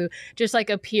 Yes. Is to just like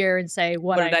appear and say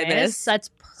what did I miss? That's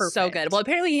perfect. So good. Well,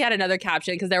 apparently he had another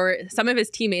caption because there were some of his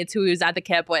teammates who he was at the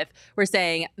camp with were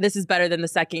saying this is better than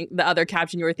the other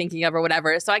caption you were thinking of or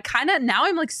whatever. So I kind of now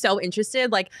I'm like so interested.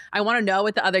 Like I want to know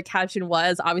what the other caption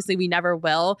was. Obviously we never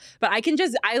will, but I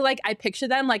picture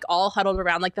them like all huddled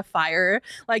around like the fire,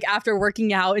 like after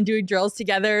working out and doing drills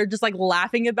together, just like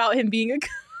laughing about him being a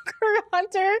cougar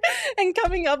hunter and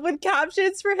coming up with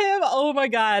captions for him. Oh my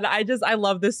God. I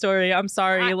love this story. I'm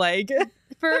sorry.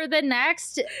 For the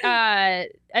next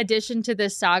addition to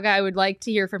this saga, I would like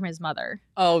to hear from his mother.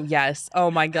 Oh, yes. Oh,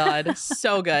 my God.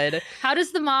 So good. How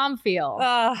does the mom feel?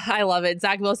 I love it.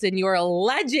 Zach Wilson, you are a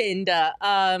legend.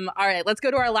 All right, let's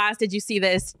go to our last. Did you see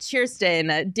this?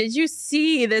 Kirsten, did you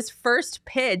see this first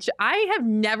pitch? I have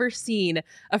never seen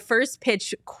a first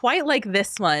pitch quite like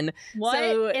this one.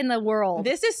 What in the world?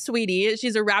 This is Sweetie.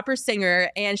 She's a rapper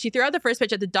singer, and she threw out the first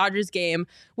pitch at the Dodgers game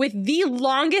with the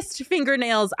longest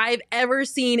fingernails I've ever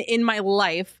seen in my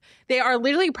life. They are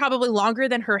literally probably longer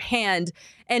than her hand.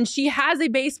 And she has a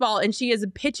baseball and she is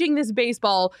pitching this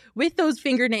baseball with those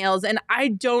fingernails. And I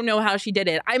don't know how she did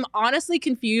it. I'm honestly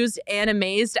confused and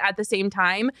amazed at the same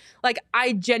time. Like,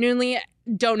 I genuinely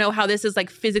don't know how this is like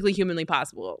physically, humanly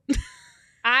possible.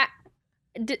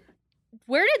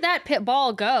 Where did that pit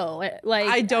ball go? Like,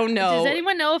 I don't know. Does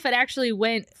anyone know if it actually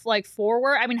went like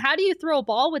forward? I mean, how do you throw a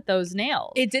ball with those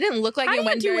nails? It didn't look like it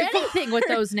went very far. How do you do anything with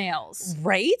those nails?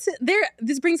 Right?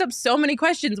 This brings up so many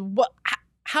questions. What?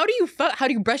 How do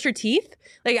you brush your teeth?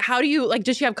 Like, how do you, like,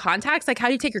 does she have contacts? Like, how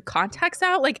do you take your contacts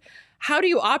out? Like, how do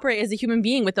you operate as a human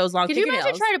being with those long fingernails? Could you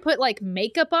imagine trying to put, like,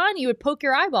 makeup on? You would poke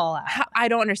your eyeball out. I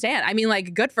don't understand. I mean,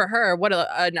 like, good for her. What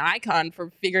an icon for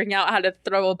figuring out how to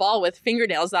throw a ball with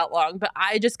fingernails that long. But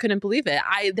I just couldn't believe it.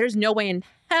 There's no way in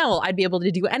hell I'd be able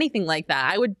to do anything like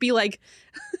that. I would be like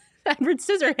Edward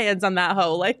Scissorhands on that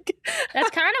hoe. Like, that's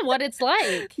kind of what it's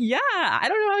like. Yeah. I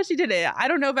don't know how she did it. I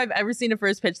don't know if I've ever seen a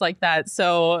first pitch like that.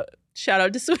 So shout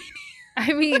out to Sweetie.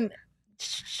 I mean,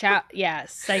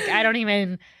 yes. Like, I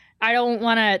don't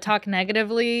want to talk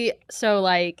negatively. So,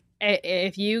 like,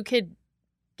 if you could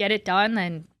get it done,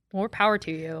 then More power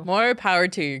to you. More power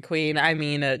to you, queen. I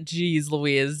mean, geez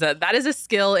Louise. That is a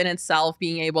skill in itself,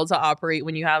 being able to operate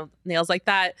when you have nails like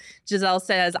that. Giselle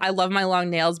says, I love my long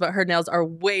nails, but her nails are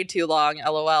way too long,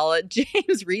 LOL.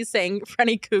 James Reese saying,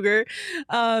 Freddy Cougar.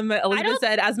 Elizabeth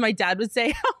said, as my dad would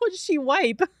say, how would she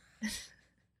wipe?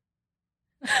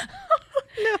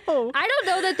 No. I don't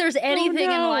know that there's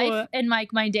anything in life in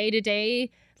like my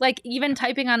day-to-day, like even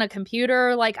typing on a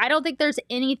computer, like I don't think there's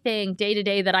anything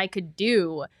day-to-day that I could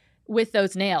do with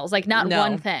those nails, like not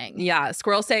one thing. Yeah,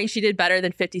 Squirrel saying she did better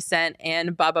than 50 Cent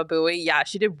and Baba Booey. Yeah,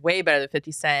 she did way better than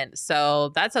 50 Cent.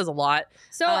 So that says a lot.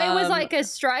 So it was like a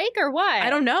strike or what? I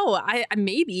don't know. I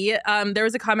maybe. There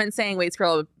was a comment saying, wait,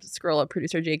 scroll up,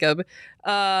 producer Jacob,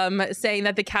 saying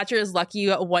that the catcher is lucky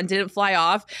one didn't fly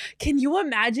off. Can you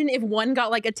imagine if one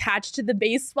got like attached to the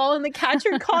baseball and the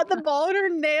catcher caught the ball in her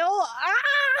nail?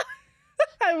 Ah!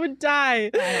 I would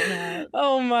die. I don't know.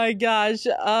 Oh my gosh.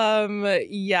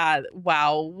 Yeah.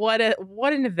 Wow. What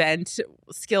an event.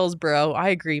 Skills, bro. I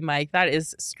agree, Mike. That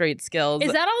is straight skills.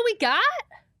 Is that all we got?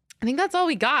 I think that's all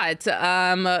we got.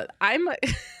 I'm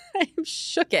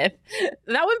shooketh.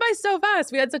 That went by so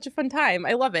fast. We had such a fun time.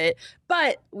 I love it.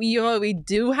 But you know what we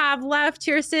do have left,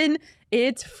 Kirsten?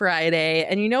 It's Friday.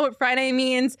 And you know what Friday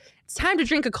means? It's time to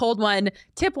drink a cold one,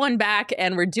 tip one back,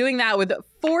 and we're doing that with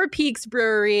Four Peaks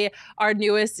Brewery, our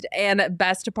newest and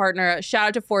best partner. Shout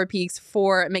out to Four Peaks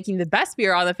for making the best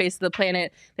beer on the face of the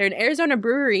planet. They're an Arizona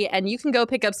brewery, and you can go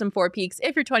pick up some Four Peaks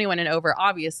if you're 21 and over,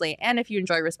 obviously, and if you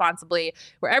enjoy responsibly.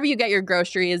 Wherever you get your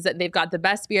groceries, they've got the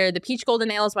best beer. The Peach Golden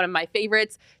Ale is one of my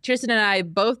favorites. Kirsten and I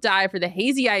both die for the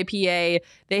Hazy IPA.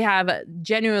 They have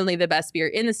genuinely the best beer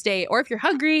in the state. Or if you're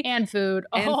hungry. And food.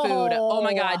 Oh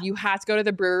my God, you have to go to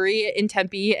the brewery in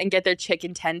Tempe and get their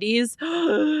chicken tendies.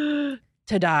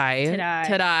 To die.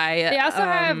 They also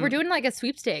have, we're doing like a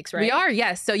sweepstakes, right? We are,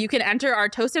 yes. So you can enter our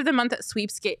Toast of the Month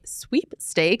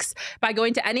sweepstakes by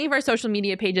going to any of our social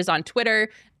media pages on Twitter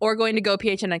or going to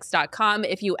gophnx.com.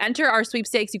 If you enter our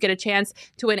sweepstakes, you get a chance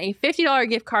to win a $50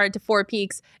 gift card to Four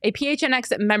Peaks, a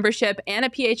PHNX membership, and a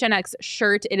PHNX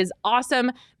shirt. It is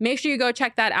awesome. Make sure you go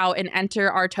check that out and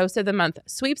enter our Toast of the Month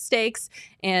sweepstakes,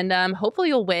 and hopefully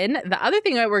you'll win. The other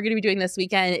thing that we're going to be doing this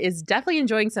weekend is definitely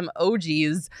enjoying some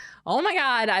OGs. Oh my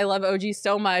God, I love OGs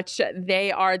so much.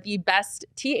 They are the best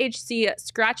THC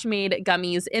scratch-made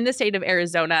gummies in the state of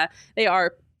Arizona. They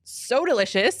are so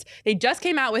delicious. They just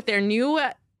came out with their new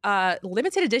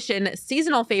limited edition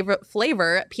seasonal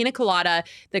flavor, pina colada,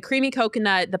 the creamy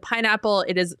coconut, the pineapple.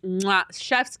 It is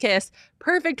chef's kiss,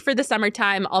 perfect for the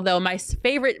summertime, although my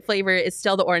favorite flavor is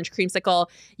still the orange creamsicle.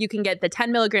 You can get the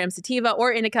 10 milligram sativa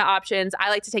or indica options.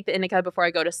 I like to take the indica before I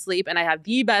go to sleep, and I have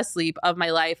the best sleep of my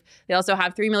life. They also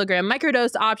have 3 milligram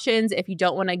microdose options if you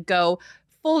don't want to go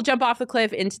full jump off the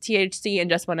cliff into THC and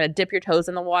just want to dip your toes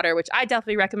in the water, which I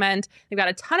definitely recommend. They've got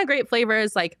a ton of great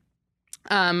flavors like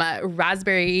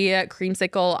raspberry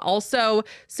creamsicle. Also,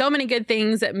 so many good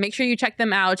things. Make sure you check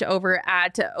them out over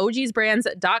at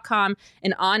ogsbrands.com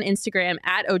and on Instagram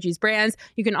at ogsbrands.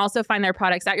 You can also find their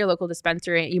products at your local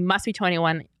dispensary. You must be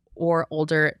 21 or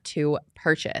older to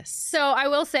purchase. So I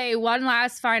will say one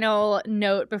last final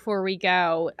note before we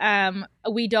go.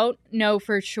 We don't know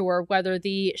for sure whether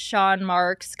the Sean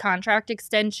Marks contract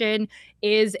extension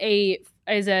is a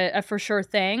for sure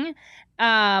thing.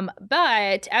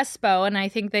 But Espo, and I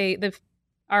think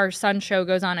our Sun show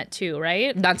goes on at 2,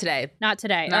 right? Not today. Not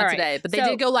today. But they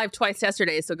did go live twice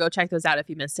yesterday, so go check those out if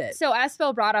you missed it. So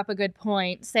Espo brought up a good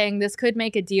point, saying this could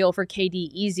make a deal for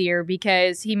KD easier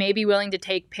because he may be willing to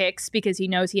take picks because he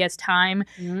knows he has time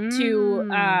to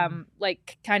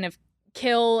kind of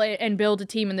kill and build a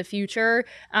team in the future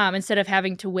instead of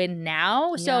having to win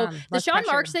now. So the Sean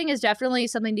Marks thing is definitely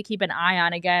something to keep an eye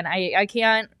on. Again, I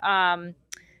can't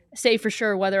say for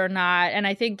sure whether or not, and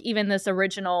I think even this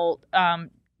original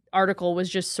article was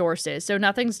just sources, so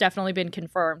nothing's definitely been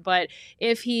confirmed. But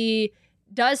if he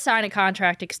does sign a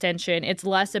contract extension, it's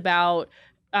less about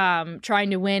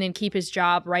trying to win and keep his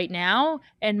job right now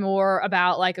and more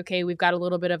about like, okay, we've got a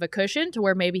little bit of a cushion to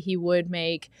where maybe he would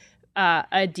make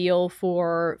a deal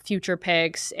for future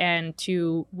picks and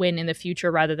to win in the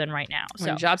future rather than right now.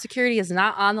 When job security is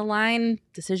not on the line,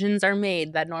 decisions are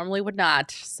made that normally would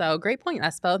not. So great point,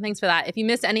 Espo. Thanks for that. If you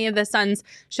missed any of the Suns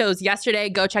shows yesterday,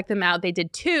 go check them out. They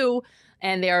did 2.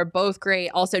 And they are both great.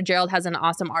 Also, Gerald has an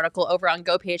awesome article over on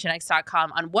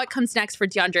gophnx.com on what comes next for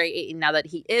DeAndre Ayton now that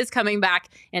he is coming back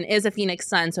and is a Phoenix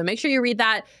Sun. So make sure you read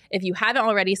that. If you haven't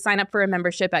already, sign up for a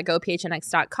membership at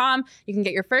gophnx.com. You can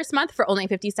get your first month for only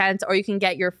 50 cents, or you can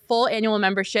get your full annual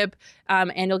membership,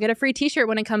 and you'll get a free t-shirt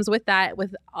when it comes with that,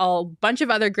 with a bunch of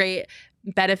other great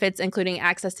benefits, including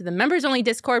access to the members-only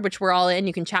Discord, which we're all in.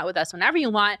 You can chat with us whenever you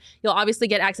want. You'll obviously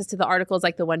get access to the articles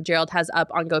like the one Gerald has up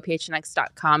on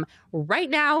gophnx.com right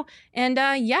now. And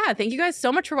thank you guys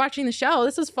so much for watching the show.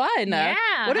 This was fun.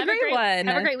 Yeah. What a great one.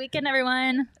 Have a great weekend,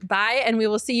 everyone. Bye, and we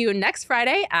will see you next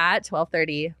Friday at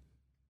 12:30.